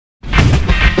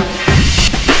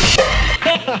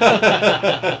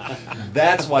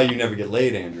That's why you never get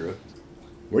laid, Andrew.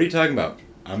 What are you talking about?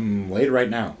 I'm laid right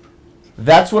now.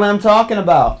 That's what I'm talking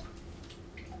about.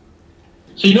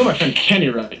 So you know my friend Kenny,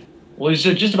 right? Well, he's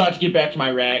just about to get back from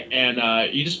Iraq,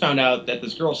 and he just found out that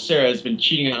this girl Sarah has been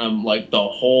cheating on him like the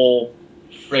whole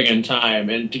friggin' time.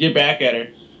 And to get back at her,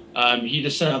 he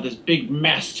just sent out this big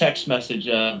mass text message,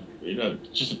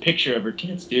 just a picture of her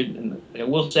tits, dude. And I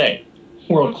will say,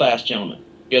 world class gentleman.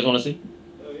 You guys want to see?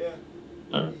 Oh yeah.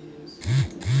 All right.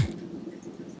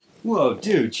 Whoa,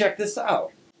 dude, check this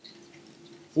out.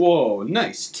 Whoa,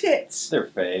 nice tits. They're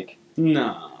fake.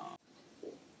 No.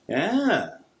 Yeah.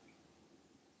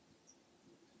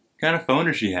 What kind of phone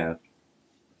does she have?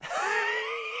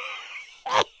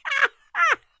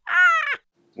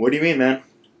 What do you mean, man?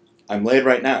 I'm laid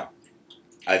right now.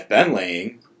 I've been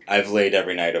laying. I've laid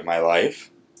every night of my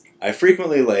life. I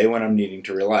frequently lay when I'm needing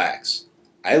to relax.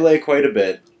 I lay quite a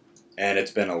bit, and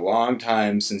it's been a long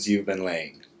time since you've been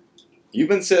laying. You've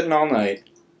been sitting all night,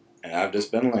 and I've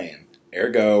just been laying.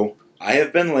 Ergo, I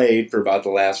have been laid for about the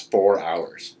last 4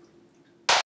 hours.